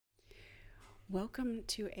Welcome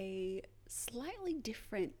to a slightly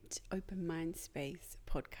different Open Mind Space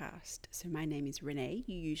podcast. So my name is Renée.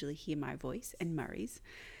 You usually hear my voice and Murray's.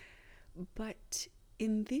 But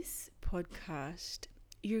in this podcast,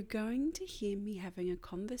 you're going to hear me having a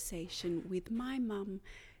conversation with my mum,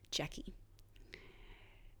 Jacqui.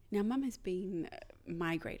 Now, Mum has been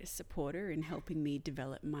my greatest supporter in helping me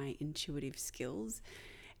develop my intuitive skills,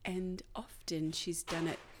 and often she's done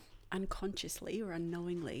it unconsciously or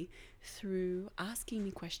unknowingly through asking me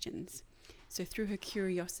questions. So through her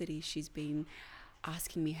curiosity, she's been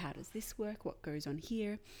asking me, how does this work? What goes on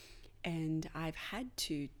here? And I've had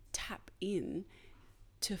to tap in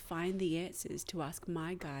to find the answers, to ask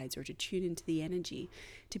my guides or to tune into the energy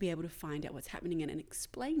to be able to find out what's happening and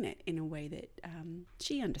explain it in a way that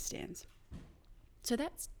she understands. So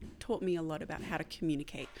that's taught me a lot about how to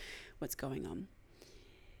communicate what's going on.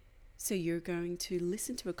 So you're going to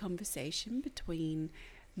listen to a conversation between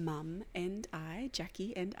Mum and I,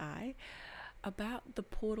 Jacqui and I, about the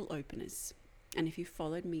portal openers. And if you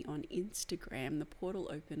followed me on Instagram, the portal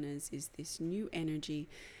openers is this new energy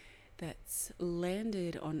that's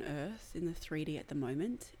landed on Earth in the 3D at the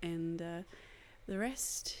moment. And the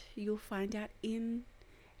rest you'll find out in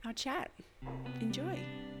our chat. Enjoy.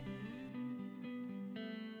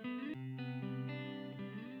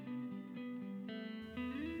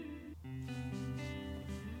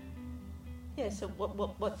 Yeah, so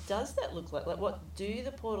what does that look like? Like, what do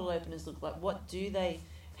the portal openers look like? What do they,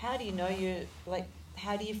 how do you know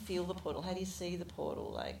how do you feel the portal? How do you see the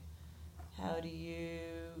portal? Like,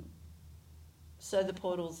 so the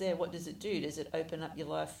portal's there, what does it do? Does it open up your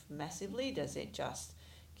life massively? Does it just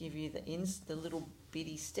give you the little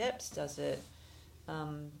bitty steps? Does it...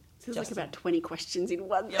 Sounds like about 20 questions in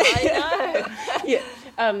one. Yeah, I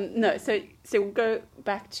know. No, so we'll go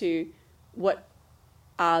back to what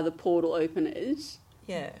are the portal openers.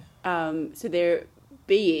 Yeah. So they're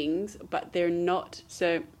beings, but they're not.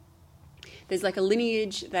 So there's like a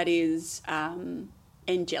lineage that is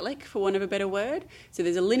angelic, for want of a better word. So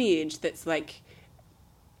there's a lineage that's like,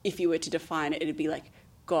 if you were to define it, it'd be like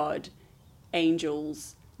God,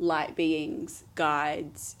 angels, light beings,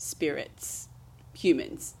 guides, spirits,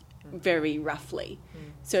 humans, very roughly.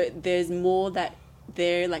 So there's more that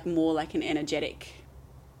they're like more like an energetic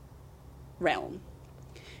realm.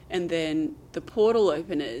 And then the portal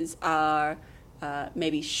openers are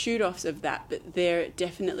maybe shoot-offs of that, but they're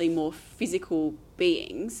definitely more physical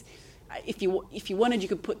beings. If you wanted, you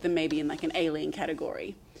could put them maybe in like an alien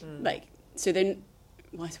category. Like, so then,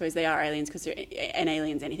 well, I suppose they are aliens because an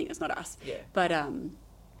alien's anything that's not us. Yeah. But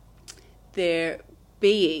they're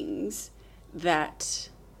beings that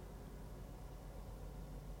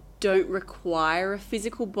don't require a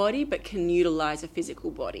physical body but can utilize a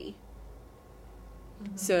physical body.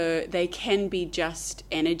 So they can be just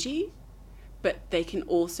energy, but they can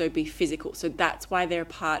also be physical. So that's why they're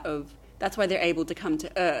able to come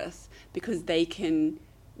to Earth, because they can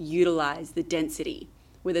utilize the density,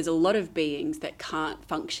 where there's a lot of beings that can't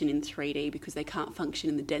function in 3D because they can't function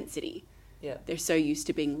in the density. Yeah. They're so used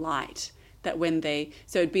to being light that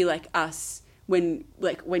so it'd be like us when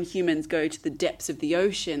humans go to the depths of the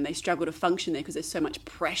ocean, they struggle to function there because there's so much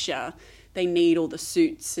pressure. They need all the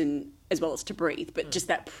suits and as well as to breathe, but just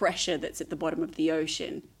that pressure that's at the bottom of the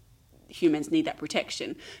ocean, humans need that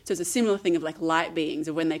protection. So it's a similar thing of like light beings,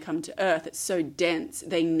 of when they come to Earth, it's so dense,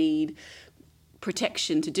 they need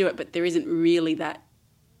protection to do it, but there isn't really that.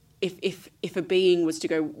 If a being was to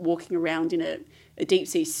go walking around in a deep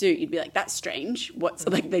sea suit, you'd be like, that's strange. What's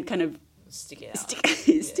like, they'd kind of stick out.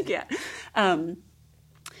 Stick out.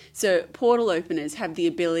 So portal openers have the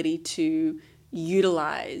ability to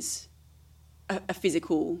utilize a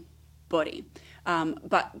physical body,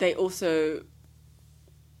 but they also,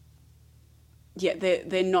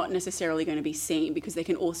 they're not necessarily going to be seen because they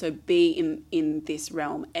can also be in this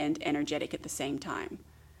realm and energetic at the same time.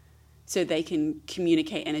 So they can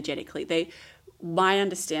communicate energetically. My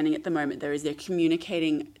understanding at the moment there is they're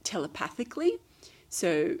communicating telepathically.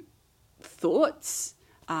 So thoughts,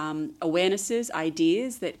 awarenesses,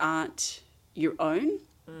 ideas that aren't your own.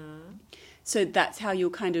 So that's how you'll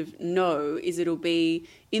kind of know, is it'll be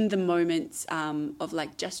in the moments of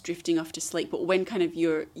like just drifting off to sleep, but when kind of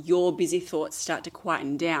your busy thoughts start to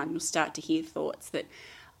quieten down, you'll start to hear thoughts that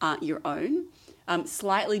aren't your own.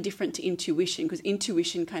 Slightly different to intuition, because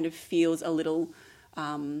intuition kind of feels a little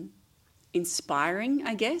inspiring,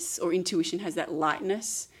 I guess, or intuition has that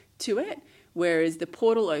lightness to it, whereas the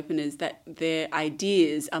portal openers, that their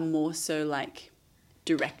ideas are more so like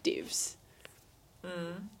directives.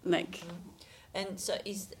 And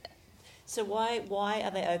so why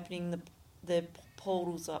are they opening the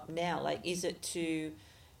portals up now? Like, is it to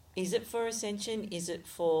Is it for ascension? Is it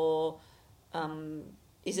for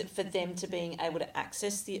them to being able to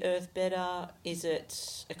access the earth better? Is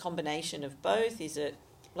it a combination of both? Is it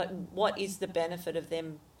like, what is the benefit of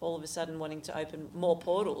them all of a sudden wanting to open more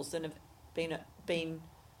portals than have been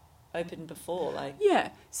opened before? Like,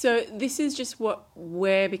 yeah, so this is just what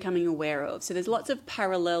we're becoming aware of. So there's lots of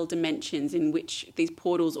parallel dimensions in which these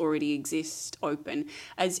portals already exist open.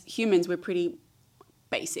 As humans, we're pretty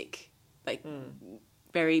basic, like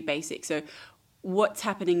very basic. So what's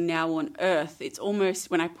happening now on Earth, it's almost,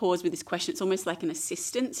 when I pause with this question, it's almost like an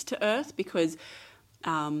assistance to Earth, because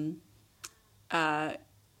I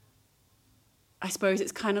suppose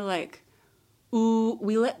it's kind of like, ooh,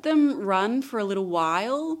 we let them run for a little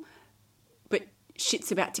while, but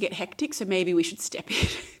shit's about to get hectic, so maybe we should step in.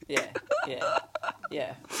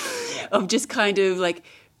 Yeah. Of just kind of like,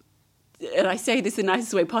 and I say this the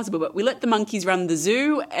nicest way possible, but we let the monkeys run the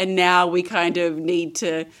zoo, and now we kind of need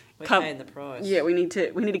to paying the price. Yeah, we need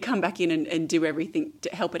to come back in and do everything to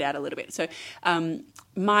help it out a little bit. So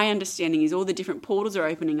my understanding is all the different portals are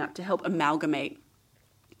opening up to help amalgamate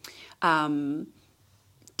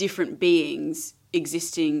different beings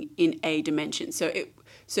existing in a dimension. So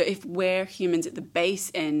if we're humans at the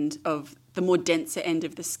base end of the more denser end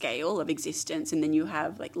of the scale of existence, and then you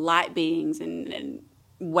have like light beings and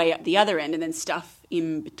way up the other end, and then stuff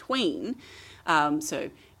in between.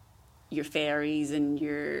 So your fairies and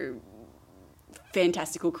your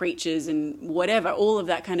fantastical creatures and whatever, all of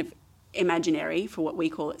that kind of imaginary, for what we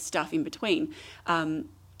call it, stuff in between.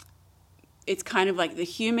 It's kind of like the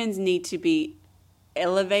humans need to be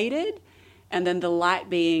elevated, and then the light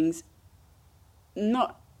beings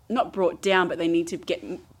not brought down, but they need to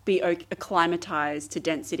be acclimatized to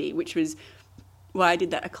density, which was why I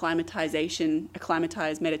did that acclimatized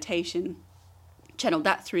meditation, channeled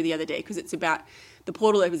that through the other day, because it's about, the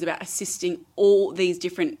portal opens about assisting all these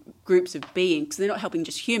different groups of beings, because they're not helping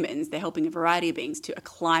just humans, they're helping a variety of beings to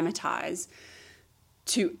acclimatize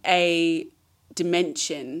to a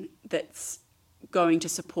dimension that's going to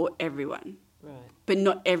support everyone. Right. But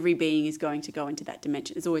not every being is going to go into that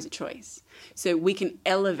dimension. There's always a choice. So we can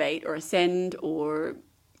elevate or ascend or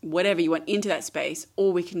whatever you want into that space,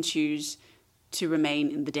 or we can choose to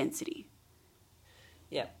remain in the density.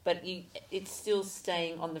 Yeah, but it's still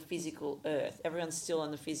staying on the physical earth. Everyone's still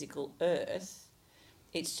on the physical earth.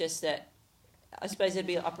 It's just that, I suppose it'd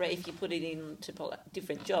be operate if you put it into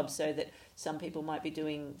different jobs, so that some people might be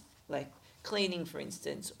doing like cleaning, for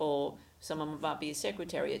instance, or someone might be a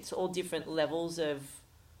secretary. It's all different levels of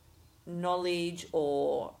knowledge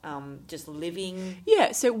or just living.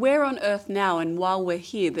 Yeah, so we're on Earth now, and while we're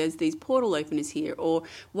here, there's these portal openers here, or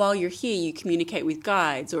while you're here, you communicate with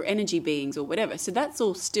guides or energy beings or whatever. So that's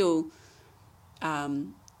all still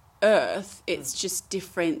Earth. It's just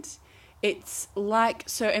different. It's like,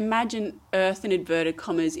 so imagine Earth in inverted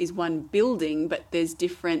commas is one building, but there's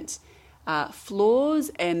different floors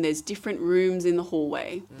and there's different rooms in the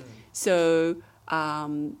hallway. So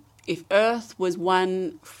if Earth was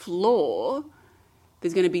one floor,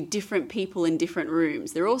 there's going to be different people in different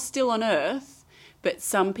rooms. They're all still on Earth, but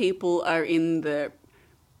some people are in the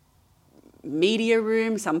media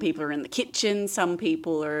room, some people are in the kitchen, some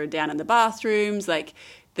people are down in the bathrooms. Like,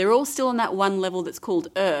 they're all still on that one level that's called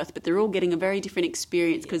Earth, but they're all getting a very different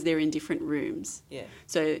experience because they're in different rooms. Yeah.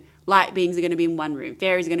 So light beings are going to be in one room,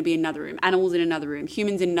 fairies are going to be in another room, animals in another room,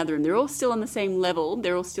 humans in another room. They're all still on the same level.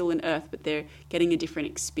 They're all still in Earth, but they're getting a different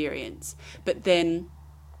experience. But then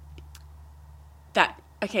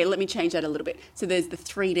let me change that a little bit. So there's the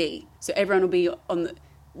 3D. So everyone will be on the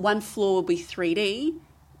one floor will be 3D,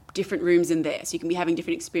 different rooms in there. So you can be having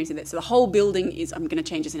different experiences in there. So the whole building is, I'm going to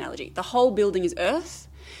change this analogy. The whole building is Earth,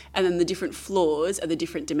 and then the different floors are the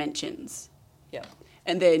different dimensions. Yeah.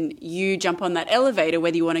 And then you jump on that elevator,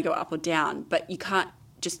 whether you want to go up or down, but you can't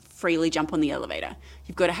just freely jump on the elevator.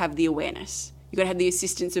 You've got to have the awareness. You've got to have the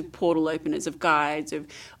assistance of portal openers, of guides,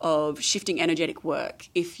 of shifting energetic work.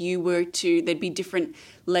 If you were to, there'd be different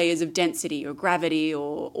layers of density or gravity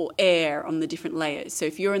or air on the different layers. So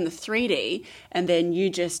if you're in the 3D and then you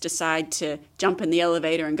just decide to jump in the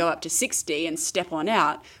elevator and go up to 60 and step on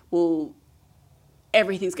out, well,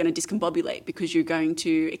 everything's going to discombobulate because you're going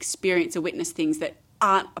to experience or witness things that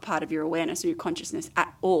aren't a part of your awareness or your consciousness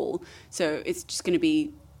at all. So it's just going to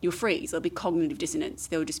be, you'll freeze. There'll be cognitive dissonance.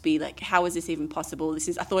 There'll just be like, how is this even possible?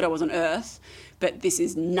 I thought I was on Earth, but this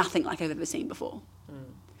is nothing like I've ever seen before.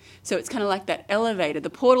 So it's kind of like that elevator. The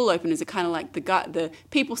portal openers are kind of like the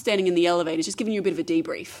people standing in the elevator, just giving you a bit of a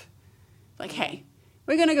debrief. Like, hey,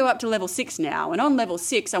 we're going to go up to level 6 now. And on level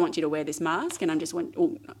 6, I want you to wear this mask. And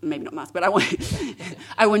maybe not mask, but I want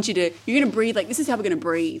you to, you're going to breathe, like this is how we're going to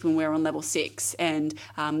breathe when we're on level 6. And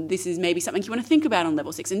this is maybe something you want to think about on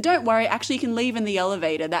level 6. And don't worry, actually you can leave in the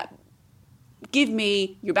elevator that, give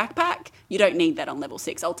me your backpack. You don't need that on level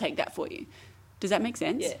 6. I'll take that for you. Does that make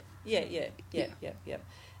sense? Yeah.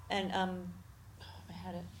 And I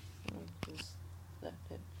had it.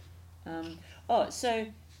 So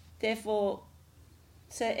therefore,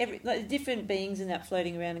 every like the different beings in that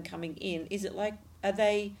floating around and coming in. Is it like are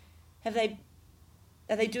they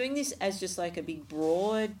doing this as just like a big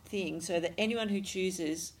broad thing so that anyone who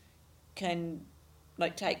chooses can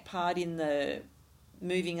like take part in the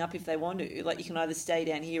moving up if they want to? Like you can either stay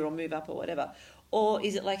down here or move up or whatever. Or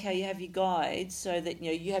is it like how you have your guides so that,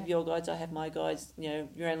 you have your guides, I have my guides,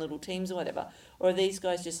 your own little teams or whatever? Or are these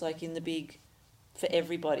guys just like in the big, for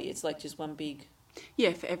everybody? It's like just one big...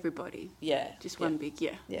 Yeah, for everybody. Yeah. Just one big,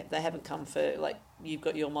 yeah. Yeah, they haven't come for, like, you've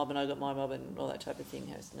got your mob and I've got my mob and all that type of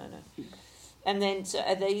thing. No. And then, so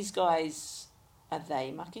are these guys, are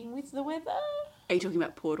they mucking with the weather? Are you talking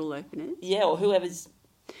about portal openers? Yeah, or whoever's...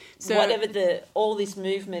 So, whatever all this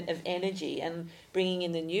movement of energy and bringing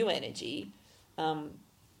in the new energy...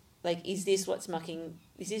 is this what's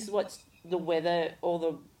the weather or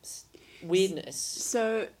the weirdness?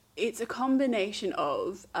 So it's a combination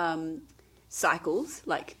of cycles,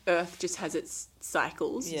 like Earth just has its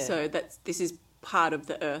cycles. Yeah. So this is part of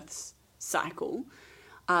the Earth's cycle.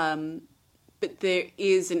 But there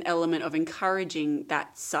is an element of encouraging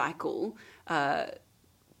that cycle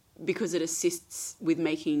because it assists with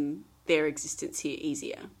making their existence here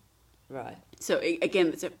easier. Right. So again,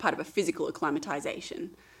 it's a part of a physical acclimatisation,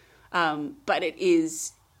 but it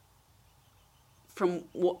is from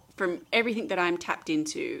everything that I'm tapped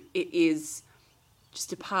into. It is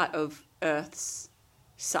just a part of Earth's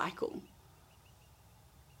cycle.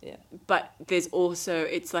 Yeah. But there's also,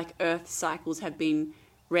 it's like Earth's cycles have been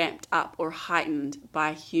ramped up or heightened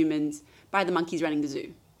by humans, by the monkeys running the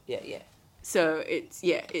zoo. Yeah. So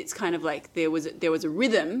it's kind of like there was a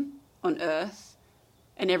rhythm on Earth.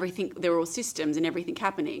 And everything, there were all systems and everything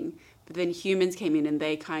happening. But then humans came in and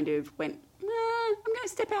they kind of went, I'm going to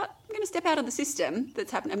step out. I'm going to step out of the system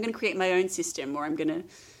that's happening. I'm going to create my own system, or I'm going to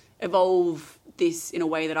evolve this in a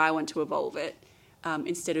way that I want to evolve it,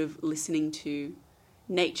 instead of listening to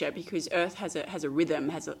nature, because Earth has a rhythm,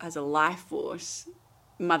 has a life force.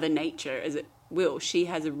 Mother Nature, as it will, she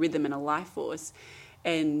has a rhythm and a life force,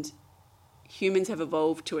 and humans have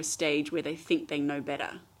evolved to a stage where they think they know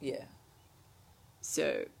better. Yeah.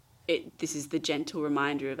 So this is the gentle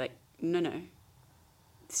reminder of like, no,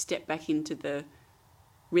 step back into the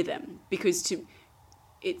rhythm, because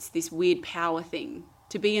it's this weird power thing.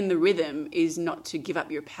 To be in the rhythm is not to give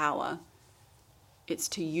up your power. It's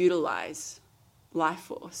to utilize life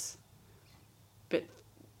force. But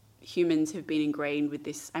humans have been ingrained with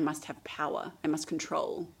this, I must have power, I must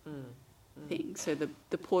control thing. So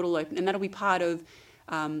the portal open, and that'll be part of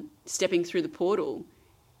stepping through the portal.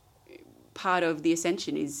 Part of the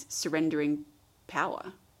ascension is surrendering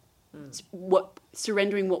power.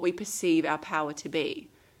 Surrendering what we perceive our power to be,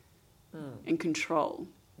 and control.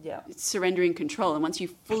 Yeah. It's surrendering control. And once you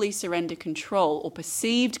fully surrender control or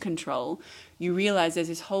perceived control, you realize there's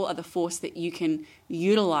this whole other force that you can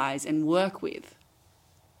utilize and work with.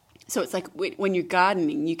 So it's like when you're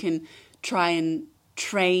gardening, you can try and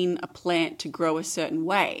train a plant to grow a certain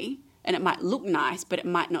way, and it might look nice, but it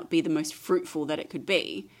might not be the most fruitful that it could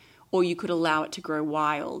be. Or you could allow it to grow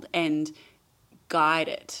wild and guide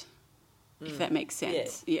it, if that makes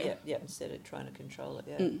sense. Yeah, instead of trying to control it,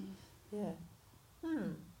 Yeah.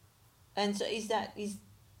 And so is that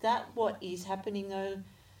what is happening, though,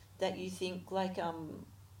 that you think, like,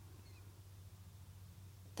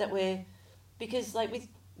 that we're... Because, like, with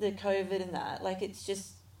the COVID and that, like, it's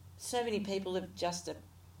just... So many people have just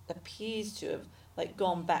appears to have, like,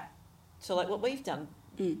 gone back to, like, what we've done...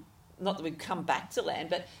 Not that we've come back to land,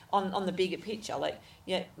 but on the bigger picture, like,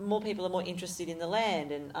 more people are more interested in the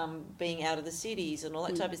land and being out of the cities and all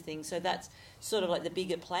that type of thing. So that's sort of like the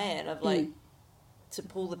bigger plan of like to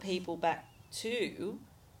pull the people back to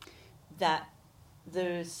that,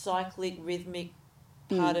 the cyclic, rhythmic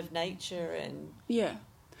part of nature. And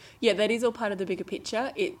that is all part of the bigger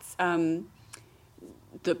picture. It's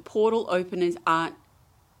the portal openers aren't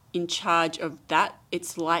in charge of that.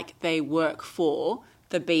 It's like they work for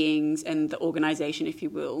the beings and the organisation, if you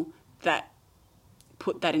will, that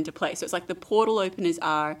put that into place. So it's like the portal openers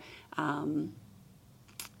are,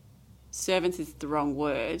 servants is the wrong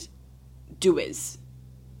word, doers.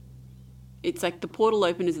 it's like the portal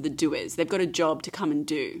openers are the doers. They've got a job to come and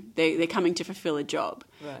do. They're coming to fulfill a job.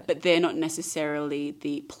 Right. But they're not necessarily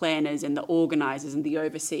the planners and the organisers and the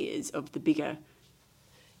overseers of the bigger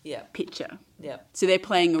picture. Yeah. So they're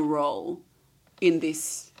playing a role in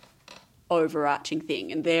this overarching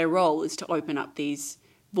thing, and their role is to open up these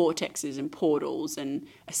vortexes and portals and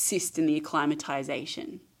assist in the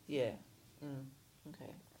acclimatisation. Yeah.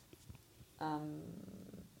 Okay.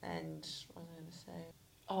 And what was I going to say?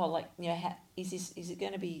 Oh, like, you know, is it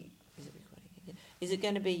going to be? Is it recording again? Is it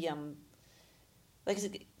going to be like, is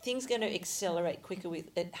things going to accelerate quicker with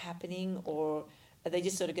it happening, or are they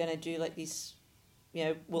just sort of going to do like this? You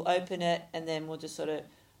know, we'll open it and then we'll just sort of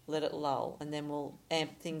let it lull, and then we'll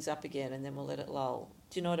amp things up again, and then we'll let it lull.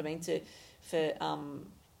 Do you know what I mean?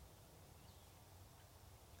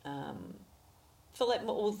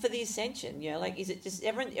 For the ascension, you know, like, is it just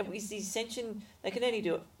is the ascension, they can only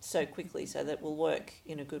do it so quickly so that it will work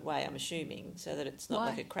in a good way, I'm assuming, so that it's not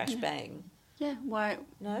like a crash bang. Yeah, why?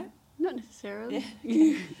 No? Not necessarily.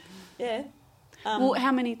 Yeah. Yeah. Well,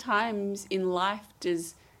 how many times in life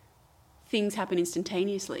does things happen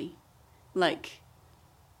instantaneously? Like,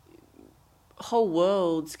 whole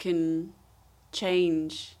worlds can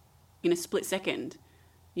change in a split second.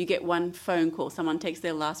 You get one phone call, someone takes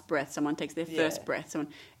their last breath, someone takes their first breath.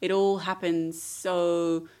 It all happens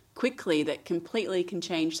so quickly that completely can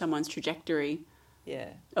change someone's trajectory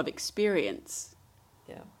of experience.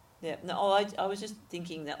 Yeah. Yeah. No, I was just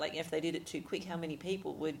thinking that, like, if they did it too quick, how many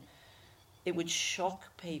people would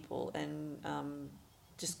shock people and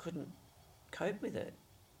just couldn't cope with it.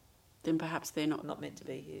 Then perhaps they're not meant to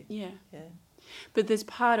be here. Yeah. Yeah. But there's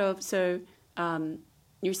part of,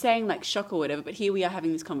 you're saying like shock or whatever, but here we are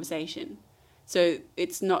having this conversation. So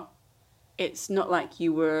it's not like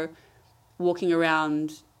you were walking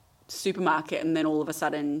around supermarket and then all of a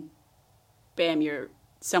sudden, bam, you're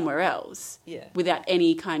somewhere else. Yeah. Without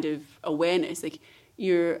any kind of awareness. Like,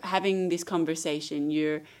 you're having this conversation,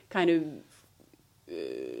 you're kind of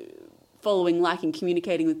following, liking,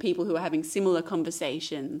 communicating with people who are having similar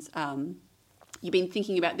conversations. You've been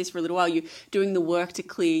thinking about this for a little while. You're doing the work to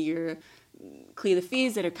clear the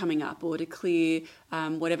fears that are coming up, or to clear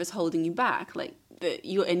whatever's holding you back. Like,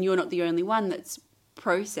 you're not the only one that's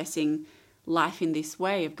processing life in this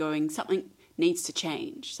way of going, something needs to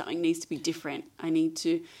change, something needs to be different.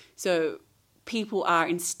 So people are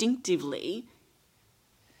instinctively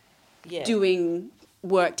doing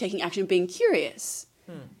work, taking action, being curious.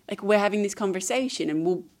 Like, we're having this conversation,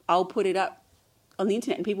 and I'll put it up on the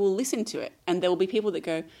internet and people will listen to it, and there will be people that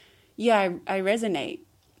go, yeah, I resonate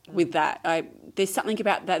with that. There's something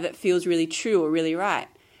about that feels really true or really right.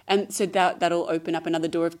 And so that'll open up another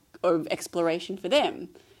door of exploration for them.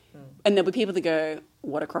 And there'll be people that go,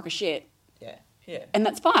 what a crock of shit. Yeah, yeah. And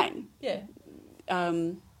that's fine. Yeah.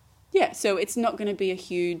 So it's not going to be a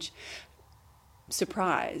huge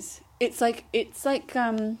surprise. It's like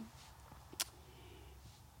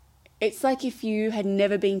if you had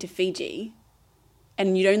never been to Fiji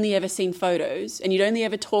and you'd only ever seen photos and you'd only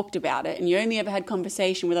ever talked about it and you only ever had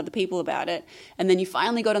conversation with other people about it, and then you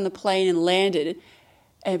finally got on the plane and landed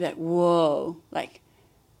and you'd be like, whoa, like,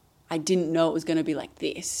 I didn't know it was going to be like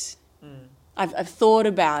this. I've thought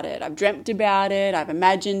about it, I've dreamt about it, I've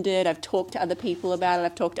imagined it, I've talked to other people about it,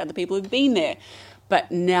 I've talked to other people who've been there,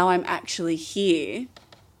 but now I'm actually here.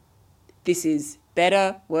 This is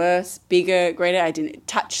better, worse, bigger, greater. I didn't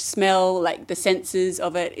touch, smell, like the senses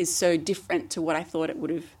of it is so different to what I thought it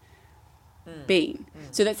would have been.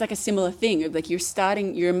 So that's like a similar thing of like,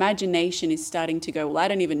 your imagination is starting to go, well, I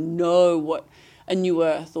don't even know what a new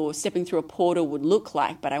earth or stepping through a portal would look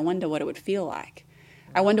like, but I wonder what it would feel like.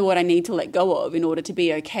 I wonder what I need to let go of in order to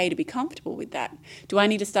be okay, to be comfortable with that. Do I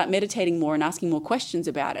need to start meditating more and asking more questions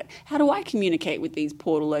about it? How do I communicate with these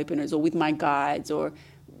portal openers or with my guides, or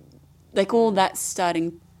like all that's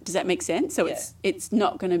starting? Does that make sense? So it's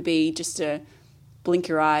not going to be just a blink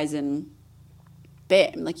your eyes and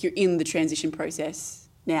bam, like you're in the transition process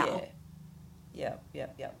now. Yeah.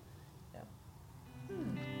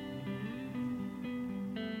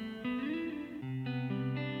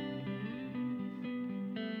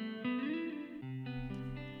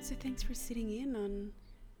 So thanks for sitting in on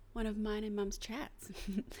one of mine and Mum's chats.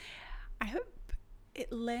 I hope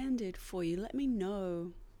it landed for you. Let me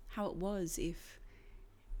know how it was, if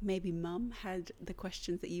maybe Mum had the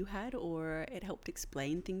questions that you had, or it helped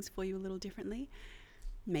explain things for you a little differently.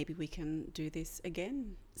 Maybe we can do this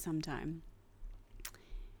again sometime.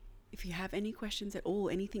 If you have any questions at all,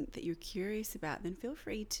 anything that you're curious about, then feel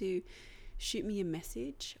free to shoot me a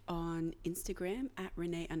message on Instagram at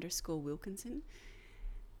Renée_Wilkinson.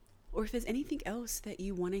 or if there's anything else that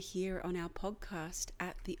you want to hear on our podcast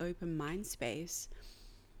at the Open Mind Space,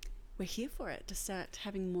 we're here for it to start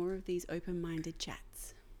having more of these open-minded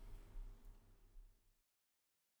chats.